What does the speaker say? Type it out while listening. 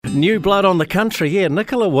New blood on the country, yeah.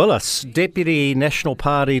 Nicola Willis, Deputy National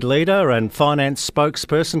Party Leader and Finance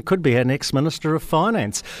Spokesperson, could be our next Minister of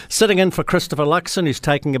Finance. Sitting in for Christopher Luxon, who's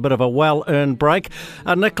taking a bit of a well-earned break.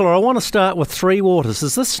 Nicola, I want to start with Three Waters.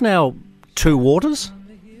 Is this now Two Waters?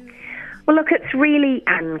 Well, look, it's really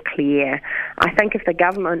unclear. I think if the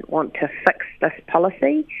government want to fix this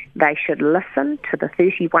policy, they should listen to the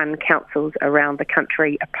 31 councils around the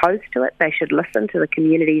country opposed to it. They should listen to the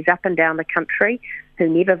communities up and down the country who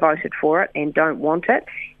never voted for it and don't want it,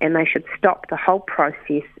 and they should stop the whole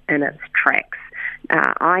process in its tracks.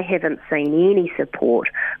 I haven't seen any support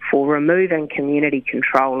for removing community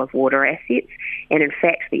control of water assets, and in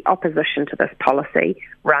fact the opposition to this policy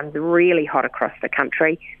runs really hot across the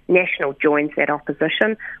country. National joins that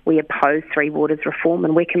opposition. We oppose Three Waters reform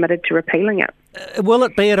and we're committed to repealing it. Will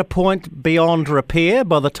it be at a point beyond repair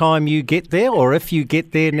by the time you get there, or if you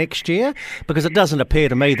get there next year? Because it doesn't appear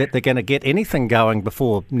to me that they're going to get anything going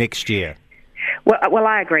before next year. Well,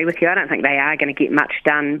 I agree with you. I don't think they are going to get much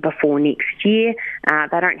done before next year.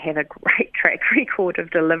 They don't have a great track record of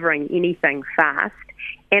delivering anything fast.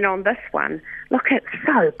 And on this one, look, it's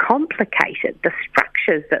so complicated, the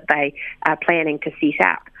structures that they are planning to set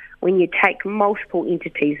up. When you take multiple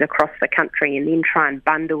entities across the country and then try and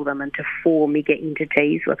bundle them into 4 mega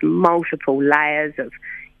entities with multiple layers of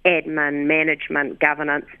admin, management,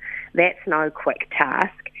 governance, that's no quick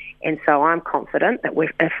task. And so I'm confident that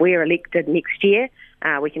if we're elected next year,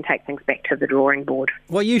 we can take things back to the drawing board.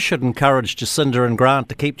 Well, you should encourage Jacinda and Grant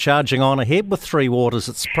to keep charging on ahead with Three Waters.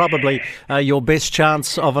 It's probably your best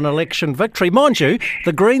chance of an election victory. Mind you,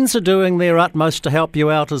 the Greens are doing their utmost to help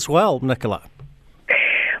you out as well, Nicola.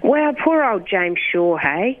 Well, poor old James Shaw,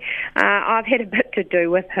 hey? I've had a bit to do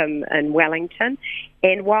with him in Wellington,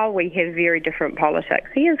 and while we have very different politics,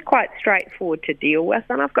 he is quite straightforward to deal with,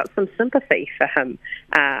 and I've got some sympathy for him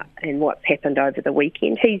and what's happened over the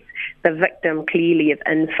weekend. He's the victim, clearly, of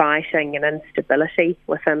infighting and instability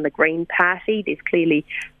within the Green Party. There's clearly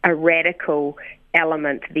a radical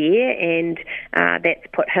element there, and that's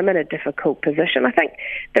put him in a difficult position. I think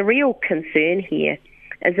the real concern here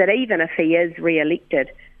is that even if he is re-elected,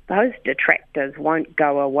 those detractors won't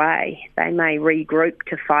go away. They may regroup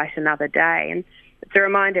to fight another day. And it's a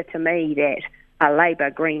reminder to me that a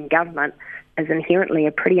Labour-Green government is inherently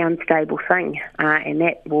a pretty unstable thing. And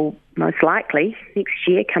that will most likely, next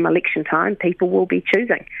year, come election time, people will be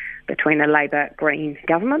choosing between a Labour-Green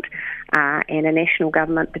government and a national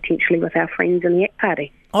government, potentially with our friends in the ACT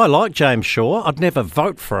Party. I like James Shaw. I'd never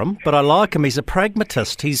vote for him, but I like him. He's a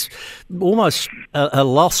pragmatist. He's almost a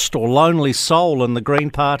lost or lonely soul in the Green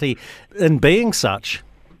Party in being such.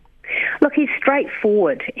 Look, he's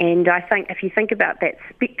straightforward, and I think if you think about that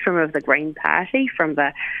spectrum of the Green Party, from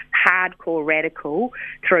the hardcore radical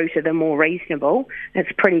through to the more reasonable,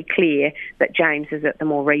 it's pretty clear that James is at the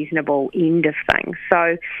more reasonable end of things.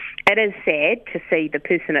 So it is sad to see the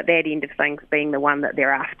person at that end of things being the one that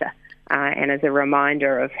they're after, and as a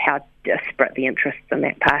reminder of how disparate the interests in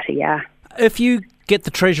that party are. If you get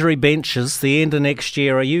the Treasury benches the end of next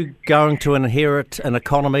year, are you going to inherit an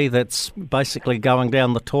economy that's basically going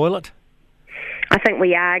down the toilet? I think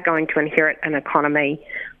we are going to inherit an economy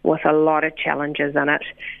with a lot of challenges in it.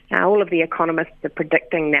 All of the economists are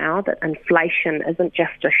predicting now that inflation isn't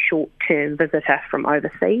just a short-term visitor from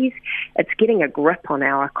overseas. It's getting a grip on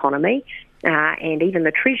our economy. And even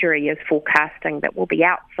the Treasury is forecasting that we'll be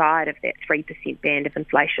outside of that 3% band of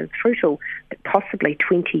inflation through to possibly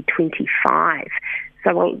 2025.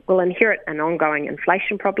 So we'll inherit an ongoing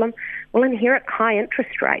inflation problem. We'll inherit high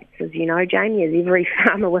interest rates. As you know, Jamie, as every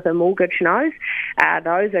farmer with a mortgage knows,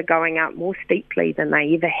 those are going up more steeply than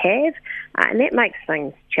they ever have, and that makes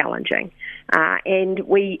things challenging. And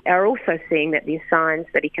we are also seeing that there's signs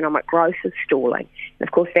that economic growth is stalling. And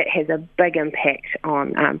of course, that has a big impact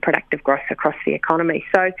on productive growth across the economy.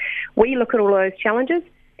 So we look at all those challenges,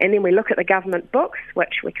 and then we look at the government books,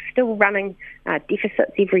 which we're still running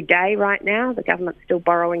deficits every day right now. The government's still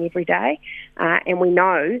borrowing every day. And we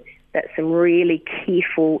know that some really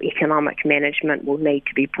careful economic management will need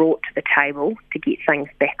to be brought to the table to get things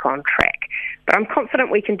back on track. But I'm confident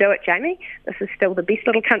we can do it, Jamie. This is still the best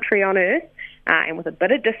little country on earth, and with a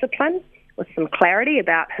bit of discipline, with some clarity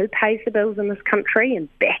about who pays the bills in this country and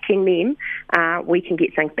backing them, we can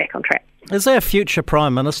get things back on track. Is our future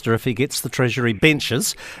Prime Minister, if he gets the Treasury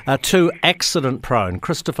benches, too accident-prone?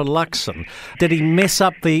 Christopher Luxon, did he mess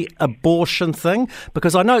up the abortion thing?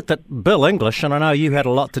 Because I note that Bill English, and I know you had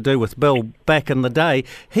a lot to do with Bill back in the day,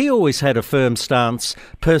 he always had a firm stance,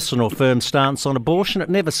 personal firm stance on abortion. It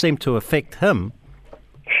never seemed to affect him.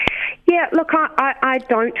 Yeah, look, I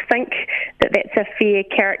don't think that that's a fair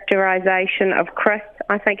characterisation of Chris.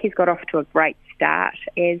 I think he's got off to a great start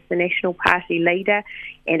as the National Party leader,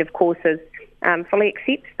 and of course is fully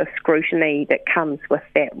accepts the scrutiny that comes with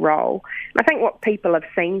that role. And I think what people have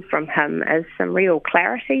seen from him is some real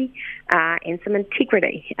clarity and some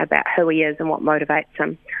integrity about who he is and what motivates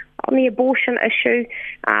him. On the abortion issue,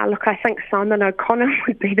 look, I think Simon O'Connor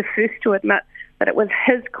would be the first to admit that it was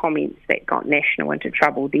his comments that got National into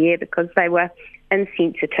trouble there because they were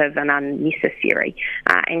insensitive and unnecessary.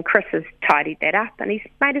 And Chris has tidied that up and he's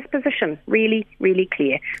made his position really, really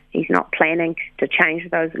clear. He's not planning to change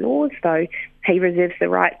those laws, though he reserves the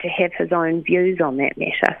right to have his own views on that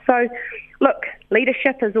matter. So, look,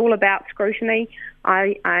 leadership is all about scrutiny.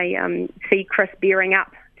 I see Chris bearing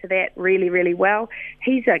up to that really, really well.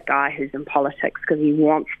 He's a guy who's in politics because he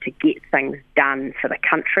wants to get things done for the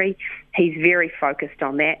country. He's very focused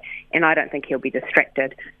on that, and I don't think he'll be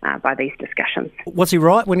distracted by these discussions. Was he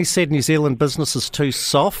right when he said New Zealand business is too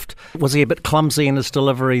soft? Was he a bit clumsy in his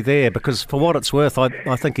delivery there? Because for what it's worth,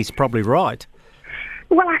 I think he's probably right.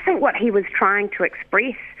 Well, I think what he was trying to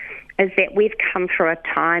express is that we've come through a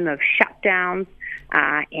time of shutdowns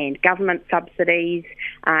and government subsidies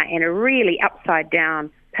and a really upside-down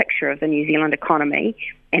picture of the New Zealand economy,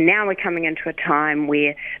 and now we're coming into a time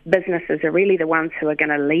where businesses are really the ones who are going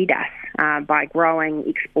to lead us by growing,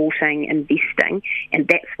 exporting, investing, and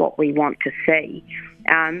that's what we want to see.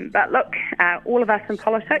 But look, all of us in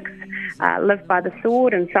politics live by the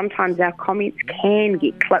sword, and sometimes our comments can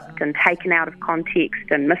get clipped and taken out of context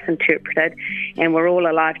and misinterpreted, and we're all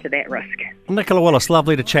alive to that risk. Nicola Willis,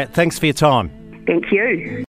 lovely to chat. Thanks for your time. Thank you.